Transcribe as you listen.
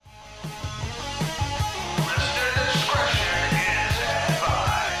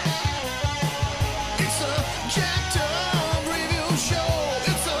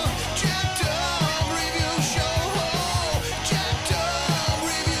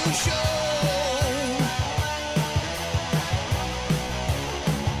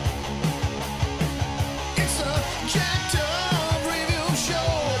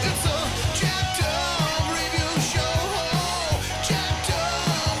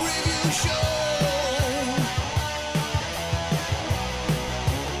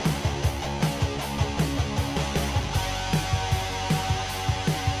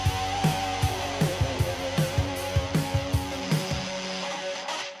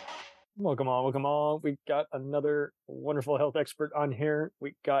Welcome all, welcome all. We got another wonderful health expert on here.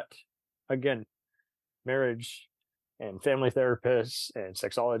 We got, again, marriage and family therapists and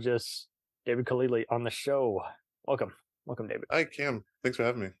sexologists, David Khalili on the show. Welcome. Welcome, David. Hi, Cam. Thanks for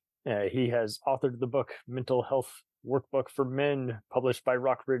having me. He has authored the book Mental Health Workbook for Men, published by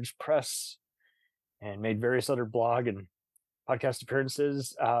Rockridge Press, and made various other blog and podcast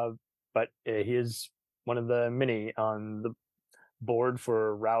appearances. But he is one of the many on the board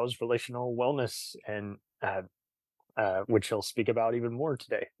for Rouse Relational Wellness, and which he'll speak about even more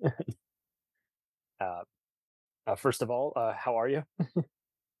today. First of all, how are you?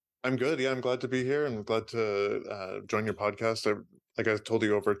 I'm good. Yeah, I'm glad to be here and glad to join your podcast. Like I told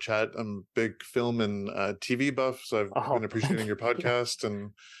you over chat, I'm a big film and TV buff, so I've been appreciating your podcast,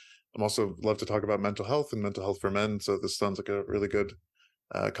 and I'm also love to talk about mental health and mental health for men. So this sounds like a really good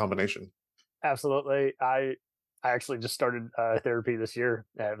combination. Absolutely. I actually just started therapy this year.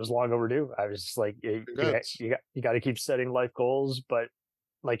 It was long overdue. I was just like, Congrats. you got to keep setting life goals. But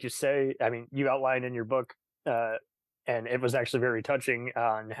like you say, I mean, you outline in your book, and it was actually very touching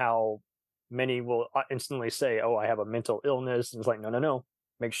on how many will instantly say, "Oh, I have a mental illness," and it's like, no.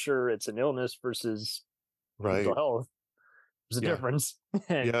 Make sure it's an illness versus mental Right. health. There's a Yeah. difference.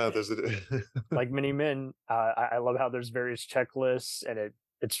 And Yeah. There's a. like many men, I love how there's various checklists, and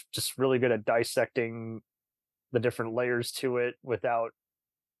it's just really good at dissecting the different layers to it without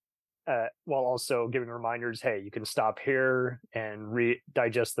while also giving reminders. Hey, you can stop here and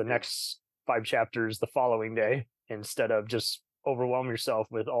digest the next 5 chapters the following day, instead of just overwhelm yourself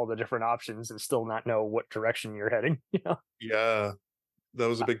with all the different options and still not know what direction you're heading. Yeah. That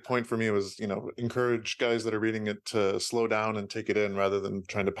was a big point for me, was, encourage guys that are reading it to slow down and take it in rather than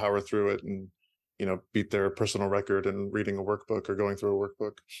trying to power through it and, beat their personal record and reading a workbook or going through a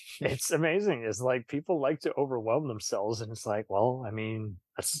workbook. It's amazing. It's like people like to overwhelm themselves, and it's like, well, I mean,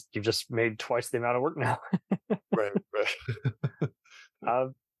 you've just made twice the amount of work now. Right, right. uh,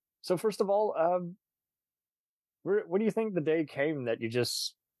 so first of all, what do you think the day came that you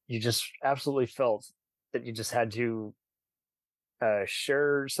just absolutely felt that you just had to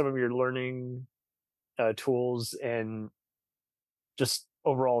share some of your learning tools and just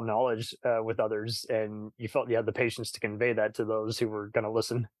overall knowledge with others, and you felt you had the patience to convey that to those who were going to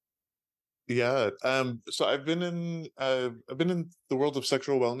listen? Yeah. So I've been in the world of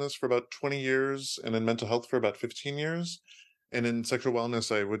sexual wellness for about 20 years and in mental health for about 15 years. And in sexual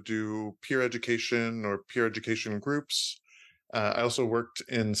wellness, I would do peer education or peer education groups. I also worked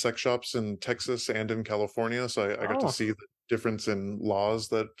in sex shops in Texas and in California. So I got to Oh, see the difference in laws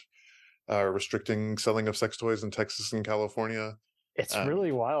that are restricting selling of sex toys in Texas and California. it's Um,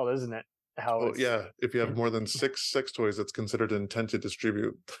 really wild, isn't it? How oh, it's yeah. If you have more than 6 sex toys, it's considered intent to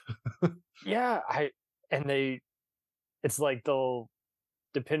distribute. yeah, it's like they'll,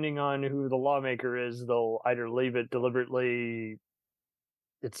 depending on who the lawmaker is, they'll either leave it deliberately,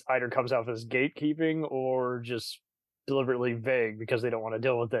 it's either comes out as gatekeeping or just deliberately vague because they don't want to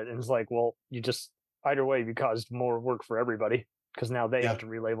deal with it. And it's like, well, you just, either way, you caused more work for everybody, because now they have Yeah. to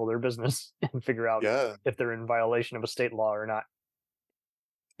relabel their business and figure out Yeah. if they're in violation of a state law or not.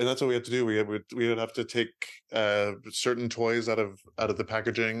 And that's what we had to do. We would have to take certain toys out of the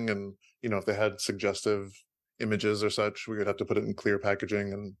packaging, and if they had suggestive images or such, we would have to put it in clear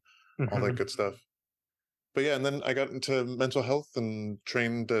packaging and all that good stuff. But yeah, and then I got into mental health and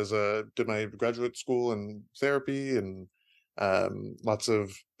trained did my graduate school in therapy and lots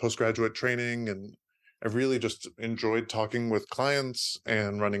of postgraduate training, and I've really just enjoyed talking with clients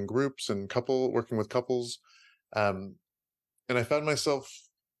and running groups and working with couples. Um, and I found myself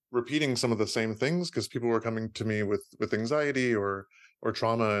repeating some of the same things because people were coming to me with anxiety or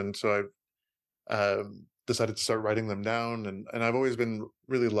trauma, and so I decided to start writing them down. And I've always been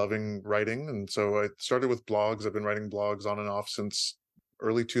really loving writing, and so I started with blogs. I've been writing blogs on and off since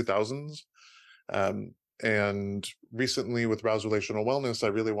early 2000s. Um, and recently with Rouse Relational Wellness, I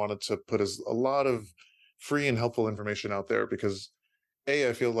really wanted to put a lot of free and helpful information out there because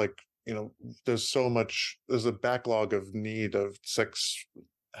I feel like there's a backlog of need of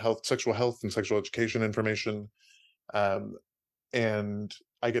sexual health and sexual education information. Um, and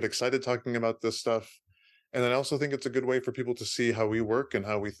I get excited talking about this stuff. And then I also think it's a good way for people to see how we work and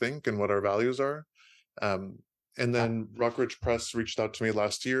how we think and what our values are. Um, and then Rockridge Press reached out to me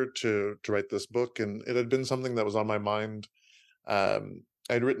last year to write this book, and it had been something that was on my mind.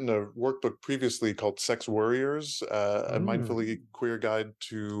 I'd written a workbook previously called Sex Warriors, a mindfully queer guide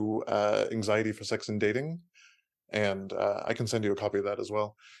to anxiety for sex and dating. And I can send you a copy of that as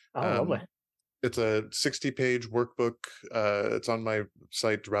well. Oh, lovely. Um, it's a 60-page workbook. It's on my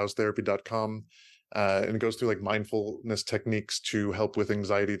site, rousetherapy.com. and it goes through like mindfulness techniques to help with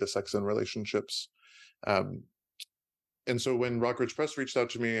anxiety to sex and relationships. Um, and so when Rockridge Press reached out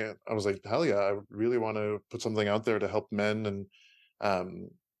to me, I was like, hell yeah, I really want to put something out there to help men and um,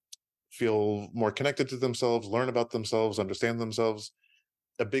 feel more connected to themselves, learn about themselves, understand themselves.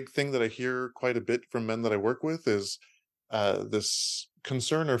 A big thing that I hear quite a bit from men that I work with is this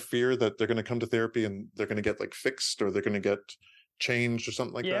concern or fear that they're going to come to therapy and they're going to get like fixed or they're going to get changed or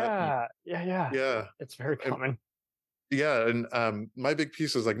something like that. And Yeah, yeah, yeah. yeah, It's very and common. yeah, and my big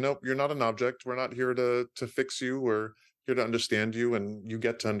piece is like, nope, you're not an object. We're not here to fix you. We're here to understand you, and you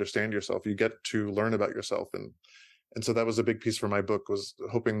get to understand yourself. You get to learn about yourself, and so that was a big piece for my book, was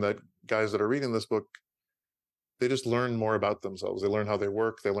hoping that guys that are reading this book, they just learn more about themselves. They learn how they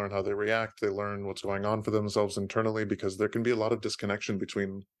work. They learn how they react. They learn what's going on for themselves internally, because there can be a lot of disconnection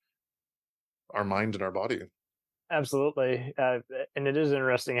between our mind and our body. Absolutely. And it is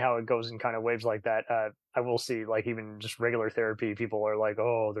interesting how it goes in kind of waves like that. I will see, like, even just regular therapy, people are like,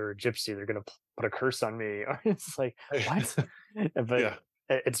 oh, they're a gypsy. They're going to put a curse on me. It's like, what? But Yeah.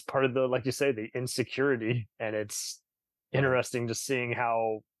 it's part of the, like you say, the insecurity. And it's Uh-huh. interesting just seeing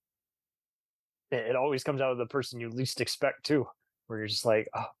how it always comes out of the person you least expect, too, where you're just like,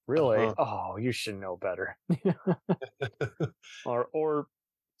 oh, really? Uh-huh. Oh, you should know better. Or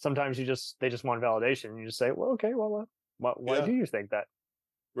sometimes they just want validation. You just say, well, okay, well, why Yeah. do you think that?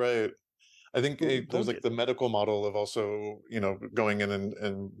 Right. I think Who there's told like you? the medical model of also, going in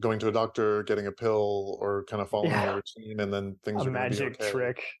and going to a doctor, getting a pill, or kind of following a Yeah, routine, and then a things are going to be magic okay.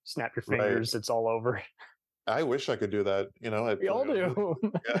 trick. Snap your Right. fingers, it's all over. I wish I could do that. We all Really, do.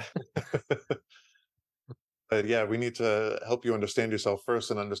 yeah. But yeah, we need to help you understand yourself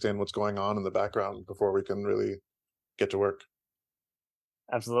first and understand what's going on in the background before we can really get to work.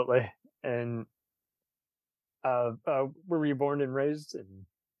 Absolutely. And where were you born and raised? And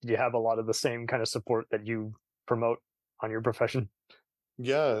do you have a lot of the same kind of support that you promote on your profession?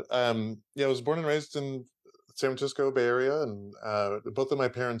 Yeah, yeah. I was born and raised in San Francisco Bay Area, and both of my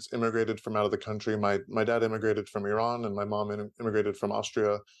parents immigrated from out of the country. My dad immigrated from Iran, and my mom immigrated from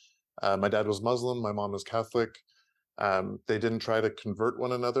Austria. My dad was Muslim, my mom was Catholic. They didn't try to convert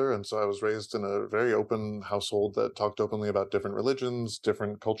one another, and so I was raised in a very open household that talked openly about different religions,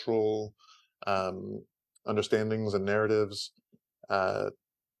 different cultural um, understandings and narratives, uh,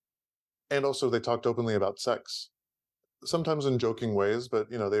 and also they talked openly about sex, sometimes in joking ways, but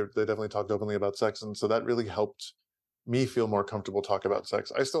they definitely talked openly about sex, and so that really helped me feel more comfortable talk about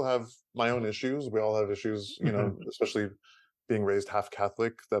sex. I still have my own issues. We all have issues, especially being raised half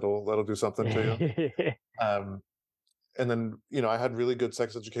Catholic. That'll do something to you. Um, and then I had really good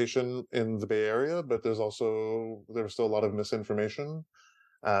sex education in the Bay Area, but there was still a lot of misinformation.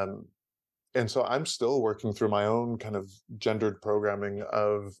 Um, and so I'm still working through my own kind of gendered programming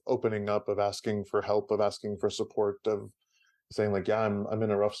of opening up, of asking for help, of asking for support, of saying like, yeah, I'm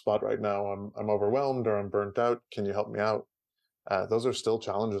in a rough spot right now. I'm overwhelmed or I'm burnt out. Can you help me out? Those are still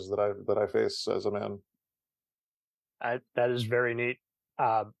challenges that I face as a man. That is very neat.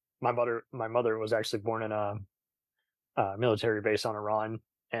 Uh, my mother was actually born in a military base on Iran,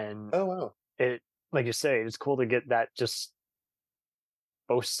 and Oh wow. it, like you say, it's cool to get that, just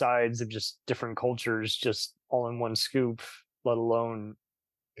both sides of just different cultures just all in one scoop, let alone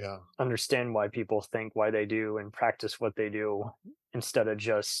Yeah. understand why people think why they do and practice what they do, instead of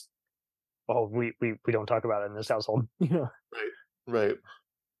just, oh, we don't talk about it in this household. Right. Right.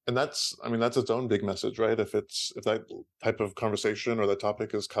 And that's its own big message, right? If that type of conversation or that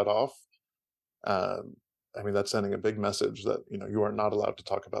topic is cut off, um, that's sending a big message that you are not allowed to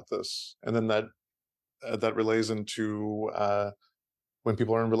talk about this. And then that relays into when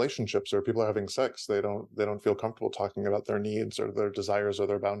people are in relationships or people are having sex, they don't feel comfortable talking about their needs or their desires or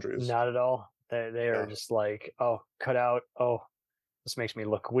their boundaries. Not at all. They are Yeah. just like, oh, cut out. Oh, this makes me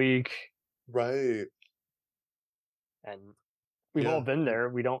look weak. Right. And we've all Yeah. been there.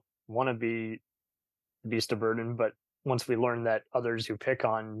 We don't want to be the beast of burden, but once we learn that others who pick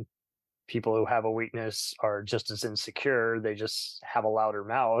on people who have a weakness are just as insecure, they just have a louder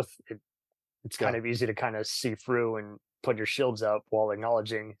mouth. It's kind Yeah. of easy to kind of see through and put your shields up while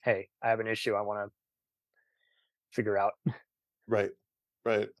acknowledging, hey, I have an issue I want to figure out. Right.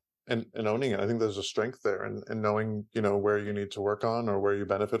 Right. And owning it. I think there's a strength there, and knowing, where you need to work on or where you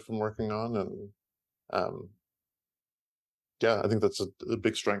benefit from working on. And um yeah, I think that's a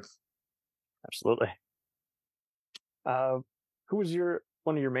big strength. Absolutely. Uh, who was your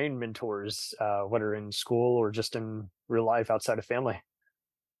one of your main mentors, whether in school or just in real life outside of family?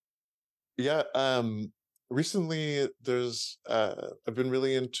 Yeah, recently I've been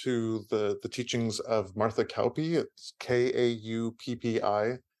really into the teachings of Martha Kauppi. It's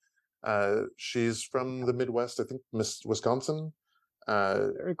Kauppi. She's from the Midwest, I think, Miss Wisconsin. Uh,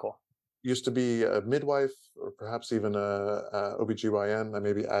 Very cool. Used to be a midwife or perhaps even a OBGYN. I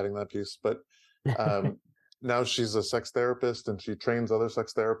may be adding that piece, but um, now she's a sex therapist and she trains other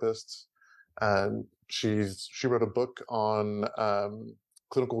sex therapists. And she wrote a book on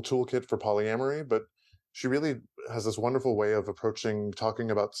clinical toolkit for polyamory, but she really has this wonderful way of approaching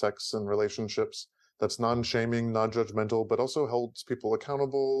talking about sex and relationships that's non-shaming, non-judgmental, but also holds people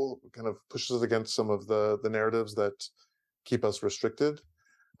accountable, kind of pushes against some of the narratives that keep us restricted.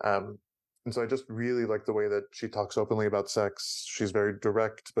 Um, and so I just really like the way that she talks openly about sex. She's very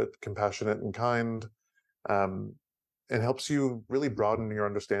direct but compassionate and kind, um, and helps you really broaden your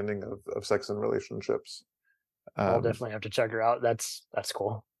understanding of sex and relationships. I'll Um, definitely have to check her out. That's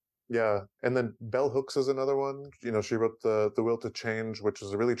cool. yeah, and then Bell Hooks is another one. You know, she wrote the Will to Change, which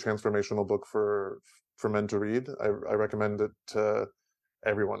is a really transformational book for men to read. I recommend it to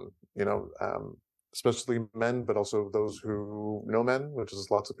everyone. You know, especially men, but also those who know men, which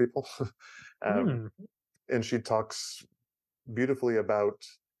is lots of people. um, Hmm. and she talks beautifully about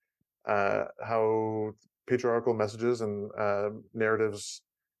how patriarchal messages and narratives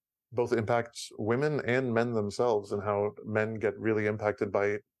both impact women and men themselves, and how men get really impacted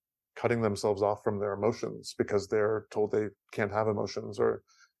by cutting themselves off from their emotions because they're told they can't have emotions, or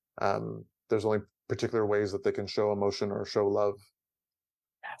there's only particular ways that they can show emotion or show love.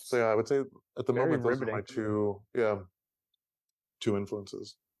 So Yes. yeah, I would say at the Very moment those are my riveting. two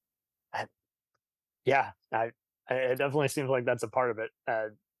influences. I- Yeah, it definitely seems like that's a part of it.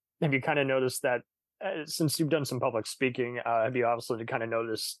 Have you kind of noticed that since you've done some public speaking, have you also kind of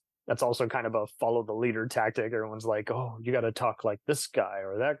noticed that's also kind of a follow the leader tactic? Everyone's like, "Oh, you got to talk like this guy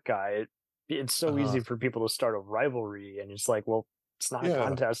or that guy." It's so Uh, easy for people to start a rivalry, and it's like, well, it's not a yeah,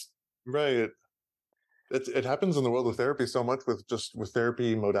 contest. right. It happens in the world of therapy so much with just with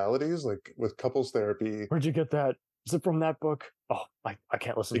therapy modalities, like with couples therapy. Where'd you get that? Is it from that book? Oh, I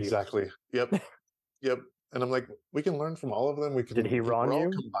can't listen to you. Exactly. Yep. Yep. And I'm like, we can learn from all of them. Did he wrong We're all you?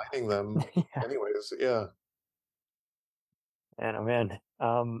 combining them Yeah, anyways. Yeah. man, oh man.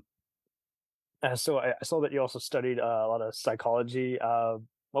 So I saw that you also studied a lot of psychology.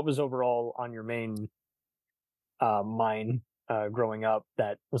 What was overall on your main mind growing up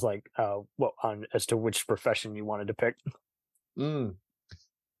that was like, what on as to which profession you wanted to pick? Mm.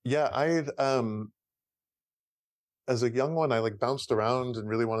 Yeah. As a young one, I like bounced around and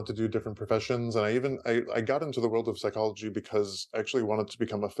really wanted to do different professions. And I got into the world of psychology because I actually wanted to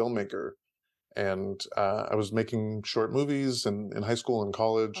become a filmmaker. And I was making short movies in high school and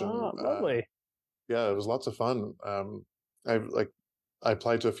college. And Oh, lovely. yeah, it was lots of fun. I like I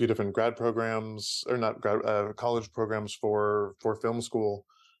applied to a few different grad programs, or not grad, college programs for film school.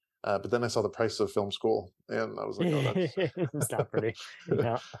 But then I saw the price of film school, and I was like, "Oh, that's It's not pretty.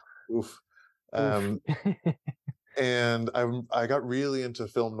 Yeah. oof." Oof. Um, and I got really into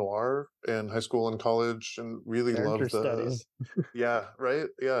film noir in high school and college, and really Character loved the studies. yeah, right,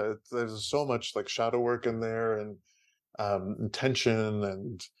 yeah. There's so much like shadow work in there, and tension,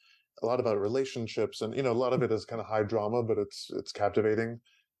 and a lot about relationships, and a lot of it is kind of high drama, but it's captivating.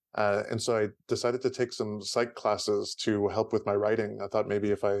 And so I decided to take some psych classes to help with my writing. I thought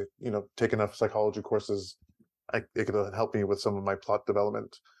maybe if I, take enough psychology courses, it could help me with some of my plot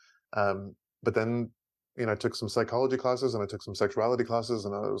development. But then, I took some psychology classes and I took some sexuality classes,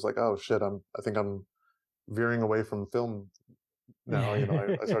 and I was like, oh shit, I think I'm veering away from film now.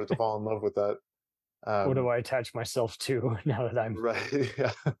 I started to fall in love with that. What do Um, I attach myself to now that I'm right.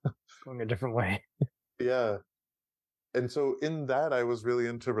 Yeah. going a different way? Yeah. And so in that, I was really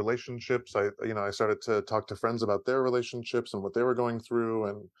into relationships. I started to talk to friends about their relationships and what they were going through.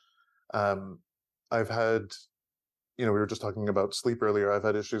 And um, I've had, we were just talking about sleep earlier. I've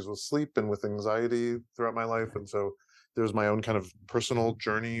had issues with sleep and with anxiety throughout my life. And so there's my own kind of personal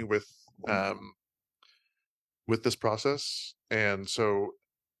journey um, with this process. And so,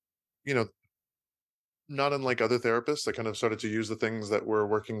 you know, not unlike other therapists, I kind of started to use the things that were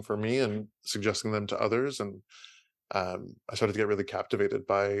working for me and suggesting them to others. And I started to get really captivated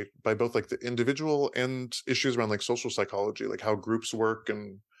by both like the individual and issues around like social psychology, like how groups work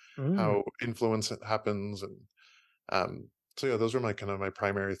and Mm, how influence happens. And um, so yeah, those are my kind of my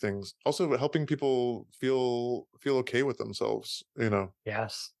primary things. Also, helping people feel okay with themselves.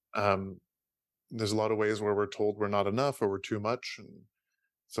 yes. Um, there's a lot of ways where we're told we're not enough or we're too much, and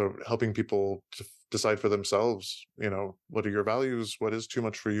so helping people to decide for themselves. What are your values? What is too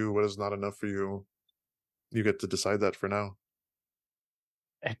much for you? What is not enough for you? You get to decide that for now.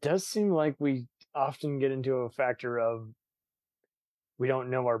 It does seem like we often get into a factor of we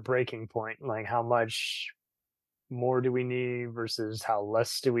don't know our breaking point, like how much more do we need versus how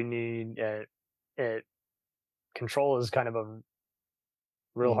less do we need. It control is kind of a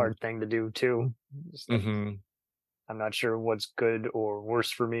real Mm, hard thing to do too. Just like hmm. I'm not sure what's good or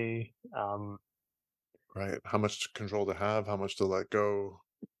worse for me. Right. How much control to have, how much to let go.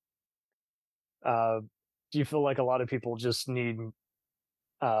 Uh, do you feel like a lot of people just need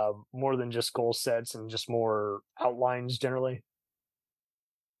more than just goal sets and just more outlines generally?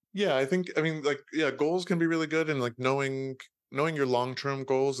 Yeah, I think, I mean, like, yeah, goals can be really good, and like knowing your long-term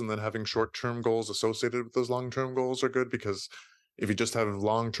goals and then having short-term goals associated with those long-term goals are good, because if you just have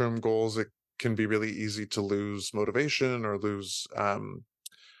long-term goals, it can be really easy to lose motivation or lose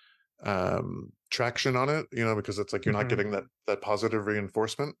traction on it, because it's like you're not Hmm. getting that positive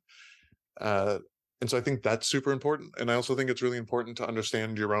reinforcement. Uh, and so I think that's super important. And I also think it's really important to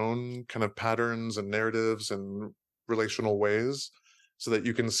understand your own kind of patterns and narratives and relational ways, so that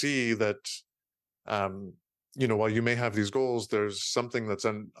you can see that, um, while you may have these goals, there's something that's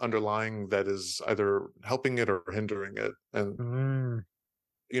underlying that is either helping it or hindering it. And, Mm.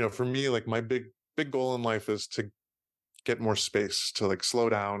 for me, like my big goal in life is to get more space, to like slow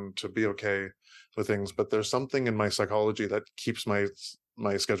down, to be okay with things. But there's something in my psychology that keeps my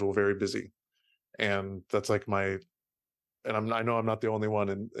schedule very busy, and that's like my and I know I'm not the only one,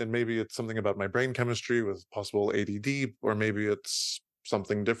 and maybe it's something about my brain chemistry with possible ADD, or maybe it's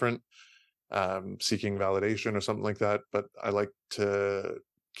something different, seeking validation or something like that. But I like to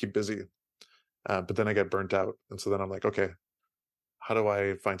keep busy, but then I get burnt out, and so then I'm like, okay, how do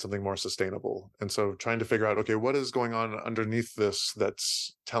I find something more sustainable? And so trying to figure out, okay, what is going on underneath this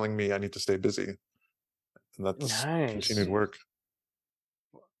that's telling me I need to stay busy, and that's continued Nice. work.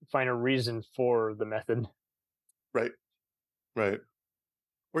 Find a reason for the method. Right, right.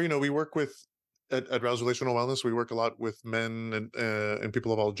 Or we work with at Rouse Relational Wellness. We work a lot with men and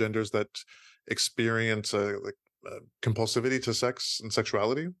people of all genders that experience compulsivity to sex and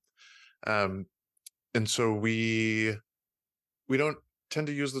sexuality. Um, and so we don't tend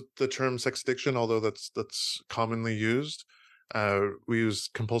to use the term sex addiction, although that's commonly used. We use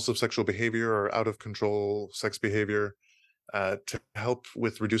compulsive sexual behavior or out of control sex behavior, to help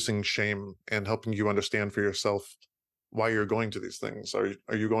with reducing shame and helping you understand for yourself why you're going to these things. Are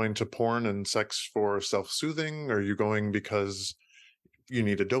you going to porn and sex for self-soothing? Are you going because you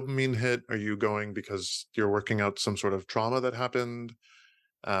need a dopamine hit? Are you going because you're working out some sort of trauma that happened?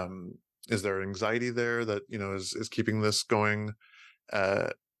 Um, is there anxiety there that is keeping this going?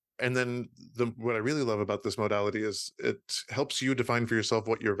 Uh, and then what I really love about this modality is it helps you define for yourself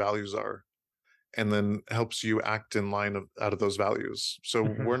what your values are, and then helps you act in line out of those values. So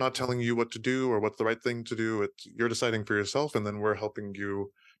Hmm. we're not telling you what to do or what's the right thing to do. You're deciding for yourself, and then we're helping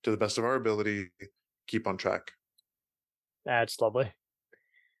you to the best of our ability keep on track. That's lovely.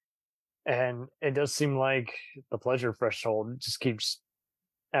 And it does seem like the pleasure threshold just keeps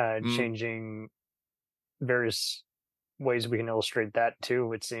Mm, changing various ways we can illustrate that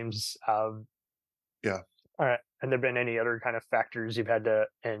too. It seems. yeah. All right. And there been any other kind of factors you've had to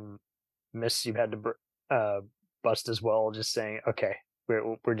and miss you've had to bust as well? Just saying, okay,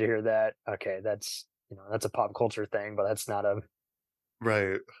 where'd you hear that? Okay, that's that's a pop culture thing, but that's not a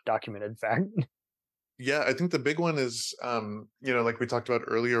Right. documented fact. Yeah, I think the big one is, like we talked about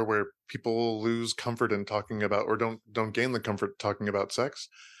earlier, where people lose comfort in talking about, or don't gain the comfort talking about sex.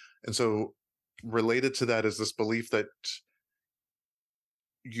 And so related to that is this belief that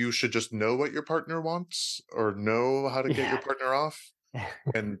you should just know what your partner wants or know how to get your Yeah. partner off.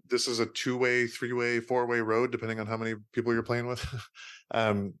 And this is a two-way, three-way, four-way road, depending on how many people you're playing with.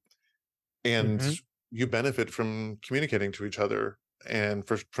 um, and Hmm. you benefit from communicating to each other and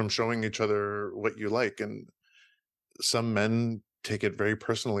from showing each other what you like. And some men take it very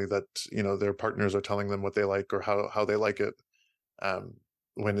personally that their partners are telling them what they like or how they like it, um,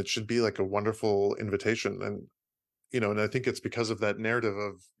 when it should be like a wonderful invitation. And I think it's because of that narrative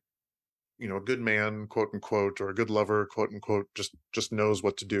of a good man, quote unquote, or a good lover, quote unquote, just knows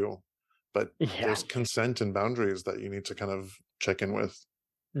what to do. But Yeah. there's consent and boundaries that you need to kind of check in with.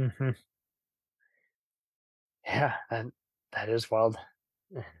 Hmm. Yeah. And that is wild.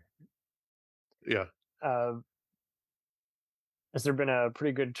 Yeah. Uh, has there been a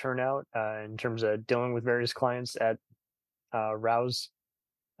pretty good turnout in terms of dealing with various clients at Rouse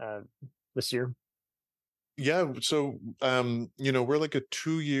uh, this year? Yeah. So, we're like a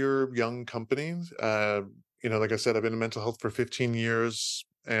 2-year young company. Like I said, I've been in mental health for 15 years,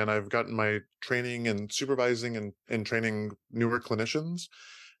 and I've gotten my training and supervising and training newer clinicians.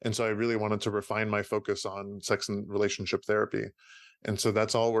 And so I really wanted to refine my focus on sex and relationship therapy. And so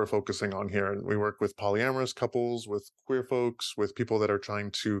that's all we're focusing on here. And we work with polyamorous couples, with queer folks, with people that are trying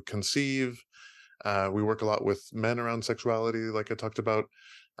to conceive, We work a lot with men around sexuality, like I talked about,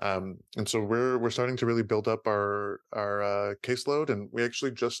 and so we're starting to really build up our caseload. And we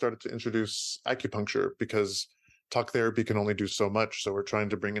actually just started to introduce acupuncture because talk therapy can only do so much. So we're trying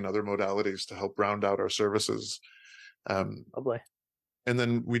to bring in other modalities to help round out our services. Um, Lovely. and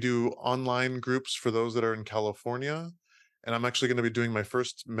then we do online groups for those that are in California. And I'm actually going to be doing my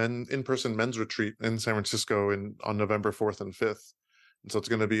first in-person men's retreat in San Francisco on November 4th and 5th. And so it's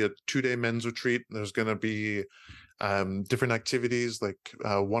going to be a 2-day men's retreat. There's going to be different activities like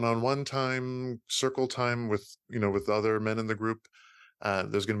one-on-one time, circle time with with other men in the group.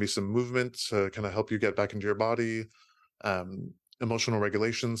 There's going to be some movement to kind of help you get back into your body, emotional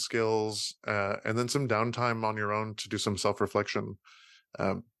regulation skills, and then some downtime on your own to do some self-reflection.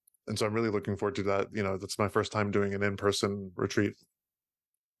 Um, and so I'm really looking forward to that. That's my first time doing an in-person retreat.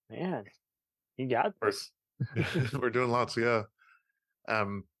 Man, you got We're, this. we're doing lots, yeah.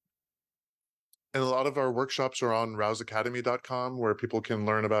 Um, and a lot of our workshops are on rouseacademy.com, where people can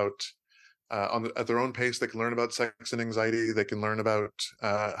learn about at their own pace. They can learn about sex and anxiety. They can learn about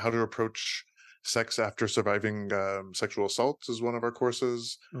how to approach sex after surviving sexual assault is one of our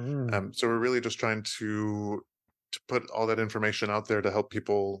courses. Mm, So we're really just trying to put all that information out there to help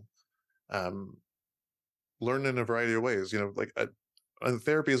people um, learn in a variety of ways. Like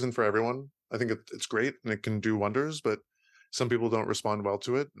therapy isn't for everyone. I think it's great and it can do wonders, but some people don't respond well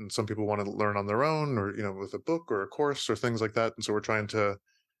to it, and some people want to learn on their own, or with a book or a course or things like that. And so we're trying to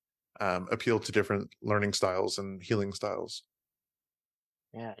appeal to different learning styles and healing styles.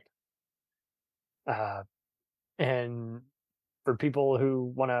 man. Uh, and for people who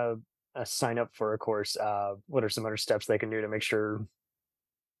want to sign up for a course, what are some other steps they can do to make sure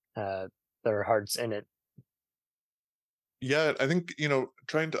uh, their heart's in it? Yeah, I think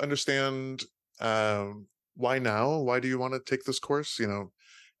trying to understand why now. Why do you want to take this course? Do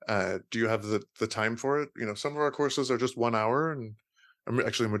you have the time for it? Some of our courses are just 1 hour, and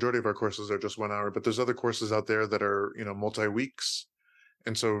actually, a majority of our courses are just 1 hour. But there's other courses out there that are multi-weeks,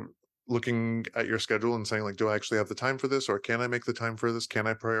 and so looking at your schedule and saying, like, do I actually have the time for this, or can I make the time for this? Can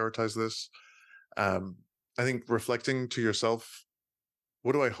I prioritize this? Um, I think reflecting to yourself,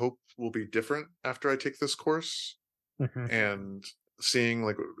 what do I hope will be different after I take this course? Hmm. And seeing,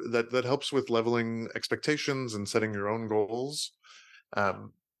 like, that helps with leveling expectations and setting your own goals.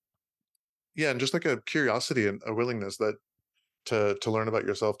 Um, yeah, and just like a curiosity and a willingness that to learn about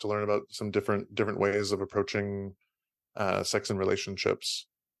yourself, to learn about some different ways of approaching sex and relationships.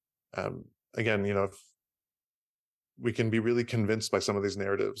 Um, Again, if we can be really convinced by some of these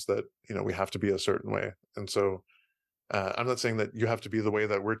narratives that we have to be a certain way, and so I'm not saying that you have to be the way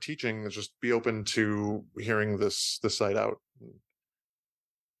that we're teaching. Just be open to hearing this side out.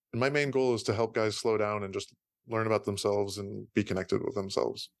 And my main goal is to help guys slow down and just learn about themselves and be connected with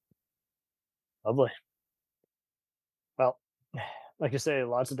themselves. Lovely. Well, like I say,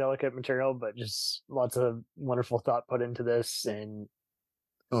 lots of delicate material, but just lots of wonderful thought put into this. And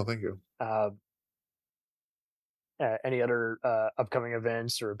Oh, thank you. uh, any other upcoming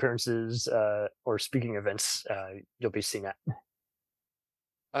events or appearances or speaking events you'll be seeing at?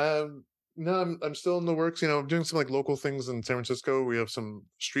 No, I'm still in the works. I'm doing some like local things in San Francisco. We have some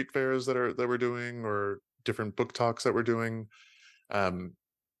street fairs that we're doing, or different book talks that we're doing. Um,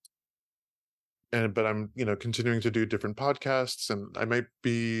 and but I'm continuing to do different podcasts, and I might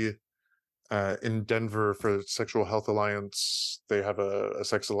be in Denver for Sexual Health Alliance. They have a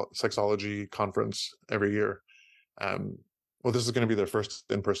sexology conference every year. Um, well, this is going to be their first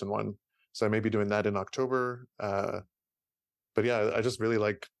in-person one, so I may be doing that in October. But yeah, I just really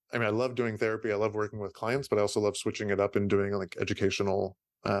like. I mean, I love doing therapy. I love working with clients, but I also love switching it up and doing like educational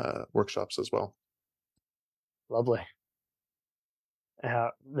workshops as well. Lovely.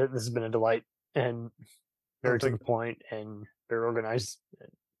 This has been a delight and Oh, very to thank the point and very organized.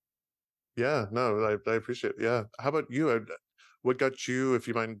 Yeah, no, I appreciate it. Yeah. How about you? What got you, if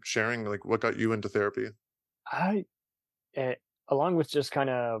you mind sharing, like what got you into therapy? I, uh, along with just kind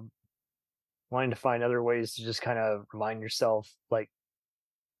of wanting to find other ways to just kind of remind yourself, like,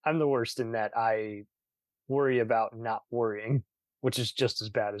 I'm the worst in that I worry about not worrying, which is just as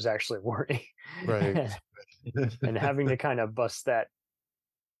bad as actually worrying. Right. and, and having to kind of bust that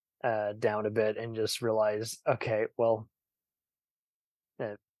down a bit and just realize, okay, well,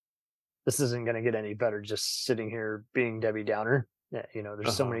 uh, this isn't going to get any better just sitting here being Debbie Downer.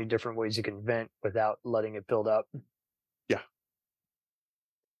 There's so Uh-huh. many different ways you can vent without letting it build up. Yeah,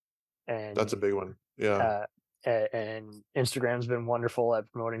 that's And a big one. Yeah. uh, and Instagram's been wonderful at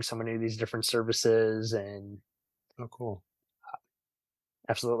promoting so many of these different services. And Oh, cool.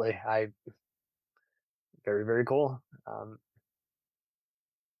 absolutely, I very very cool.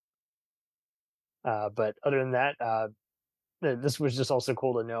 But other than that, this was just also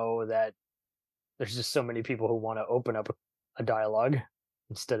cool to know that there's just so many people who want to open up a dialogue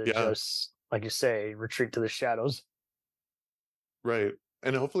instead of Yeah, just, like you say, retreat to the shadows. right.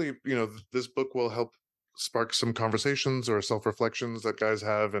 And hopefully, this book will help spark some conversations or self-reflections that guys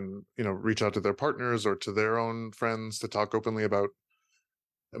have, and reach out to their partners or to their own friends to talk openly about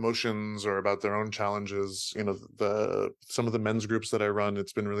emotions or about their own challenges. The some of the men's groups that I run,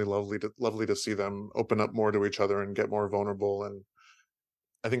 it's been really lovely to see them open up more to each other and get more vulnerable. And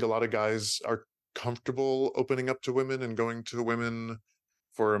I think a lot of guys are comfortable opening up to women and going to women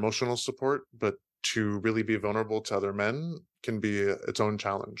for emotional support, but to really be vulnerable to other men can be its own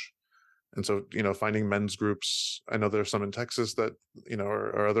challenge. And so, finding men's groups, I know there's some in Texas that,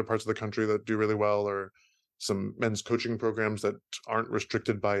 or other parts of the country that do really well, or some men's coaching programs that aren't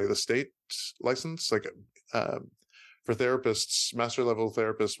restricted by the state license. Like, for therapists, master level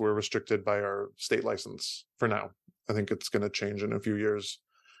therapists, we're restricted by our state license for now. I think it's going to change in a few years.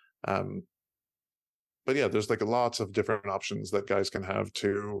 Um, but yeah, there's like lots of different options that guys can have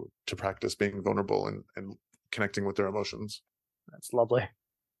to practice being vulnerable and connecting with their emotions. That's lovely.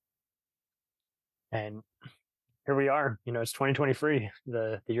 And here we are. It's 2023,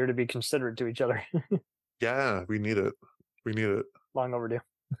 the year to be considerate to each other. Yeah, we need it. We need it. Long overdue.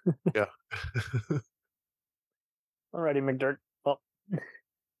 Yeah. Alrighty, McDirt. Well,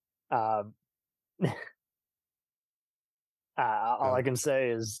 uh, all Yeah. I can say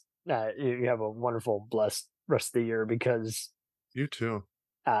is you have a wonderful, blessed rest of the year because You too.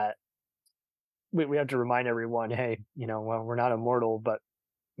 uh, we have to remind everyone, hey, well, we're not immortal, but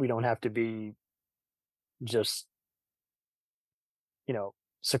we don't have to be just, you know,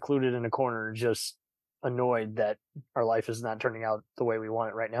 secluded in a corner, just annoyed that our life is not turning out the way we want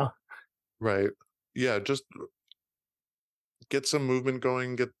it right now. Right. Yeah, just get some movement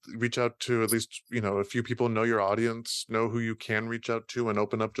going, reach out to at least, a few people, know your audience, know who you can reach out to and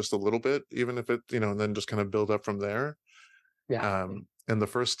open up just a little bit, even if and then just kind of build up from there. Yeah. And the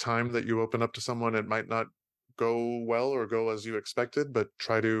first time that you open up to someone, it might not go well or go as you expected, but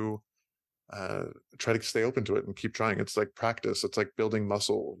uh, try to stay open to it and keep trying. It's like practice. It's like building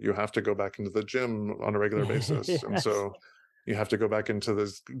muscle. You have to go back into the gym on a regular basis. And Yes. so you have to go back into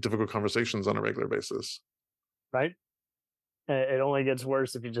these difficult conversations on a regular basis. Right. It only gets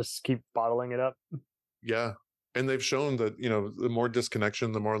worse if you just keep bottling it up. Yeah. And they've shown that, the more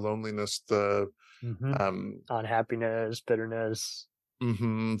disconnection, the more loneliness, Mm-hmm. um, Unhappiness, bitterness.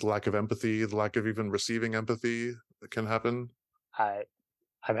 the lack of empathy, the lack of even receiving empathy that can happen. I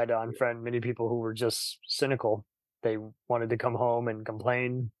I've had to unfriend many people who were just cynical. They wanted to come home and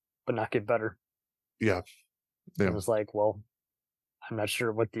complain, but not get better. Yeah. And Yeah. it's like, well, I'm not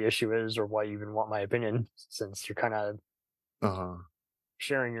sure what the issue is or why you even want my opinion, since you're kind of Uh-huh.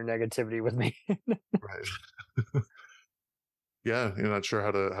 sharing your negativity with me. Right. Yeah. You're not sure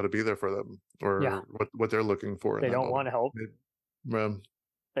how to be there for them Yeah, or what they're looking for in they that don't want moment. to help. Um,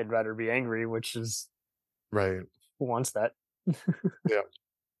 They'd rather be angry, which is right. who wants that? Yeah.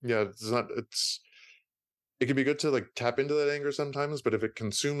 Yeah. It can be good to like tap into that anger sometimes, but if it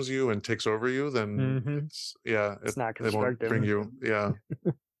consumes you and takes over you, then Mm-hmm. it It's not it won't bring constructive. you. Yeah.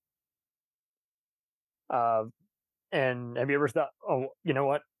 Uh, and have you ever thought? Oh, you know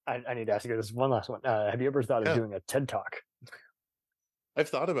what? I need to ask you this one last one. Have you ever thought of Yeah. doing a TED Talk? I've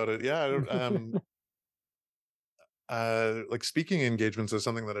thought about it. Yeah. I don't, like speaking engagements is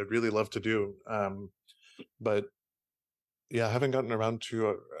something that I'd really love to do. But yeah, I haven't gotten around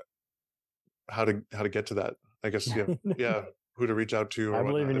to how to get to that. I guess yeah, who to reach out to I or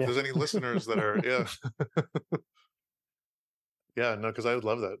believe whatnot. in If you. there's any listeners that are yeah, no, because I would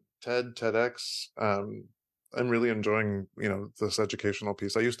love that. TEDx. I'm really enjoying this educational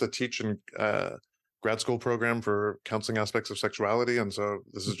piece. I used to teach in grad school program for counseling aspects of sexuality, and so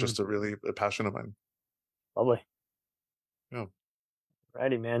this is Mhm. just a passion of mine. Lovely. Yeah,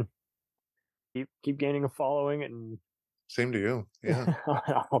 Righty, man. Keep gaining a following, and same to you. Yeah,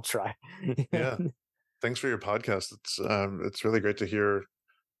 I'll try. yeah. Thanks for your podcast. It's really great to hear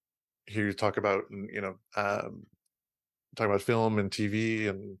you talk about talk about film and TV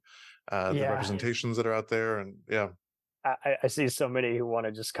and the Yeah, representations that are out there, and yeah, I see so many who want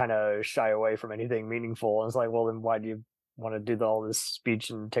to just kind of shy away from anything meaningful. And it's like, well, then why do you want to do all this speech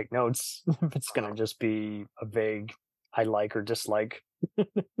and take notes if it's going to just be a vague I like or dislike?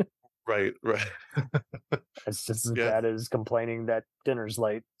 right, right, It's just as yeah, bad as complaining that dinner's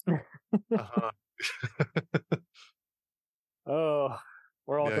late. uh-huh. Oh,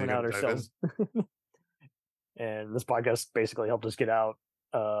 we're all Yeah, you coming got out to dive in. ourselves. And this podcast basically helped us get out.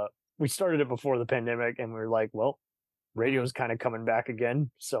 Uh, we started it before the pandemic, and we were like, well, radio's kind of coming back again,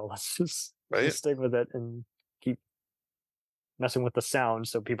 so let's just We'll right? just stick with it and keep messing with the sound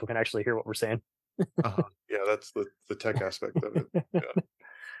so people can actually hear what we're saying. Yeah, that's the tech aspect of it. Yeah,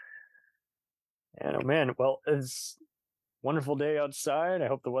 And oh man, well, it's a wonderful day outside. I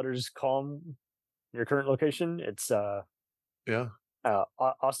hope the weather's calm in your current location. It's yeah.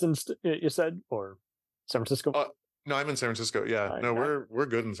 Austin, you said, or San Francisco? No, I'm in San Francisco. Yeah, no, Not, we're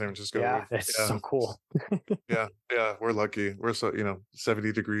good in San Francisco. yeah, it's Yeah, so cool. yeah, we're lucky. We're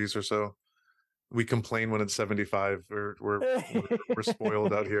 70 degrees or so. We complain when it's 75. We're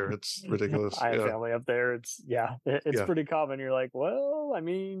spoiled out here. It's ridiculous. I have Yeah, family up there. It's yeah, pretty common. You're like, well, I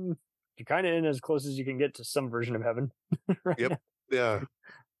mean, you're kind of in as close as you can get to some version of heaven right yep, now. yeah,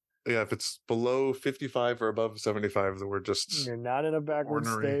 yeah. If it's below 55 or above 75, then we're just You're not in a backward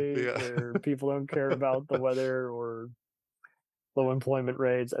ornery. state Yeah, where people don't care about the weather or low employment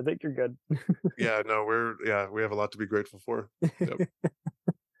rates. I think you're good. yeah. No, we have a lot to be grateful for. Yep.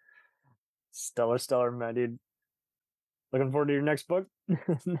 Stellar, man, dude. Looking forward to your next book.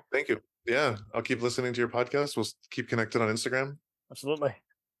 Thank you. Yeah, I'll keep listening to your podcast. We'll keep connected on Instagram. Absolutely.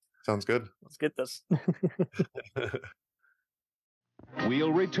 Sounds good. Let's get this.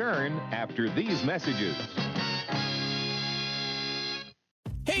 We'll return after these messages.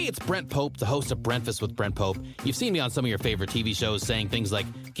 Hey, it's Brent Pope, the host of Breakfast with Brent Pope. You've seen me on some of your favorite TV shows saying things like,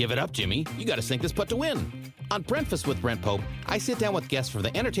 "Give it up, Jimmy. You got to sink this putt to win." On Breakfast with Brent Pope, I sit down with guests from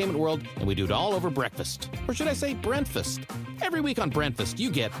the entertainment world, and we do it all over breakfast. Or should I say Brentfast? Every week on Brentfast, you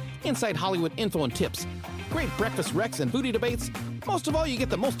get inside Hollywood info and tips, great breakfast recs and foodie debates. Most of all, you get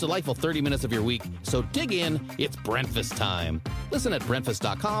the most delightful 30 minutes of your week. So dig in. It's Brentfast time. Listen at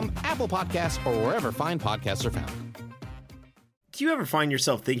Brentfast.com, Apple Podcasts, or wherever fine podcasts are found. Do you ever find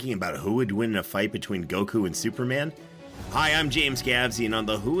yourself thinking about who would win in a fight between Goku and Superman? Hi, I'm James Gavsey, and on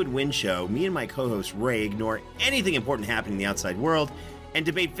the Who Would Win show, me and my co-host Ray ignore anything important happening in the outside world and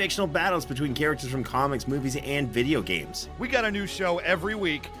debate fictional battles between characters from comics, movies, and video games. We got a new show every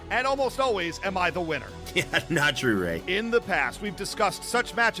week, and almost always am I the winner. Yeah, not true, Ray. In the past, we've discussed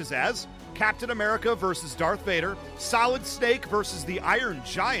such matches as Captain America versus Darth Vader, Solid Snake versus the Iron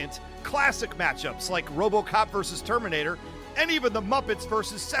Giant, classic matchups like RoboCop versus Terminator, and even the Muppets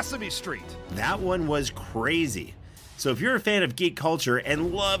versus Sesame Street. That one was crazy. So if you're a fan of geek culture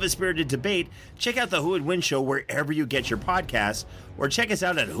and love a spirited debate, check out the Who Would Win show wherever you get your podcasts, or check us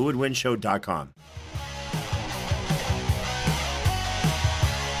out at whowouldwinshow.com.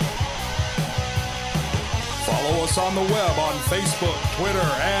 Follow us on the web on Facebook, Twitter,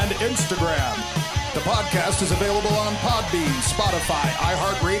 and Instagram. The podcast is available on Podbean, Spotify,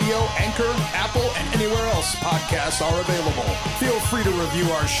 iHeartRadio, Anchor, Apple, and anywhere else podcasts are available. Feel free to review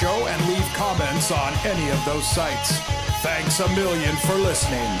our show and leave comments on any of those sites. Thanks a million for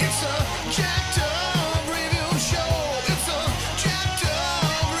listening. It's a jacked up review show.